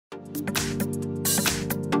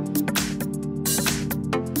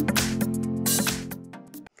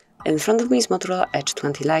In front of me is Motorola Edge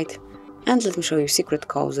 20 Lite, and let me show you secret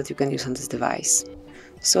codes that you can use on this device.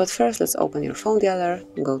 So at first, let's open your phone dialer,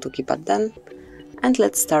 go to keypad then, and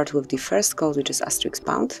let's start with the first code, which is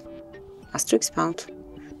 *pound,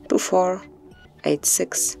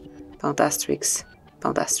 *2486,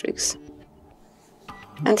 #*.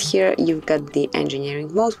 And here you've got the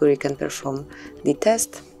engineering mode where you can perform the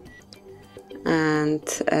test, and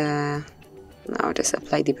now just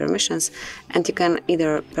apply the permissions, and you can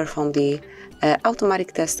either perform the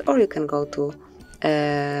automatic test, or you can go to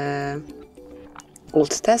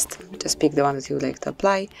old test. Just pick the one that you would like to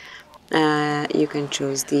apply. You can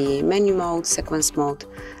choose the menu mode, sequence mode,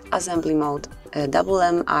 assembly mode,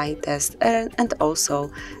 MI test, and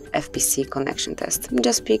also FPC connection test.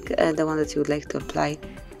 Just pick the one that you would like to apply,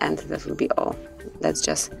 and that will be all. Let's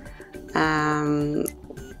just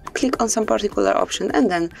click on some particular option, and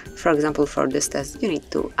then, for example, for this test, you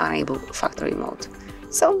need to enable factory mode.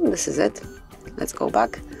 So this is it. Let's go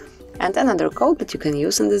back. And another code that you can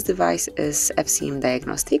use on this device is FCM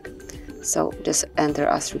Diagnostic. So just enter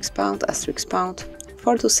 *pound,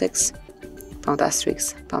 *426,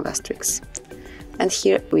 #*. And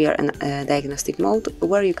here we are in diagnostic mode,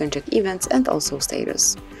 where you can check events and also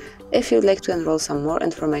status. If you'd like to enroll some more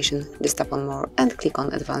information, just tap on more and click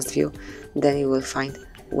on advanced view. Then you will find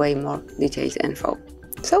way more detailed info.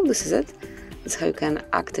 So this is it. That's how you can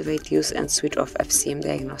activate, use and switch off FCM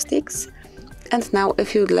Diagnostics. And now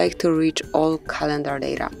if you'd like to reach all calendar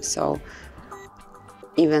data, so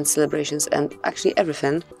events, celebrations, and actually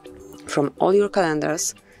everything from all your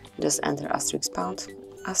calendars, just enter *pound,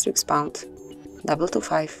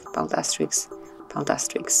 *225,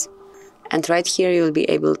 #*. And right here you'll be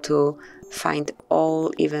able to find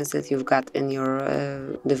all events that you've got in your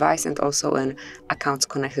device, and also in accounts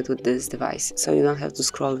connected with this device. So you don't have to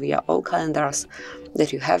scroll via all calendars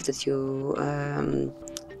that you have, that you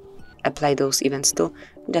apply those events to.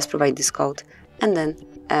 Just provide this code, and then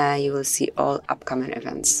you will see all upcoming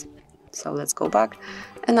events. So let's go back.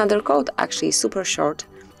 Another code, actually super short,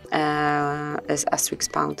 is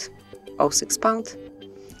 *pound, #06,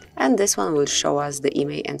 and this one will show us the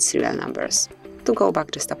IMEI and serial numbers. To go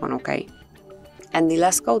back, just tap on OK. And the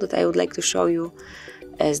last code that I would like to show you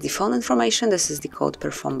is the phone information. This is the code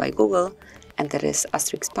performed by Google, and that is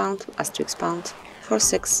 *pound,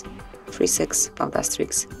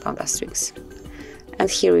 *4636, #*.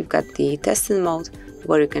 And here we've got the testing mode,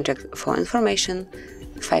 where you can check phone information,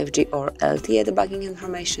 5G or LTE debugging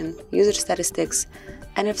information, user statistics,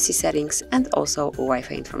 NFC settings, and also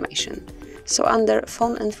Wi-Fi information. So under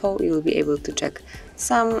phone info, you will be able to check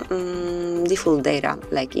some default data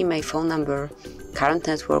like IMEI phone number, current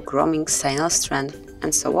network, roaming, signal strength,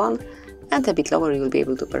 and so on. And a bit lower, you will be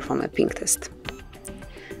able to perform a ping test.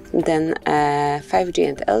 Then 5G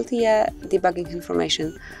and LTE debugging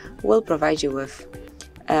information will provide you with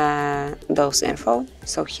those info.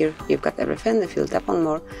 So here you've got everything. If you tap on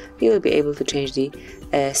more, you will be able to change the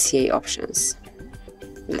CA options.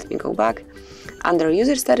 Let me go back. Under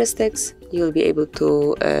user statistics, you will be able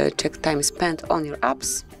to check time spent on your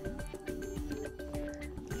apps.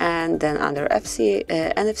 And then under NFC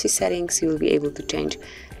settings, you will be able to change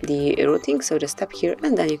the routing. So just tap here,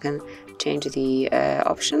 and then you can change the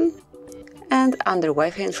option. And under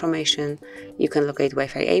Wi-Fi information, you can locate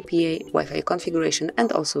Wi-Fi APA, Wi-Fi configuration,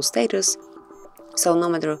 and also status. So no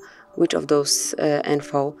matter which of those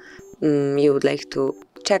info you would like to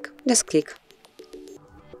check, just click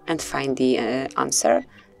and find the answer.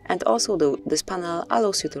 And also this panel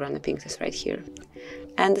allows you to run a ping test right here.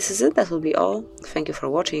 And this is it. That will be all. Thank you for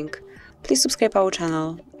watching. Please subscribe our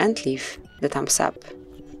channel and leave the thumbs up.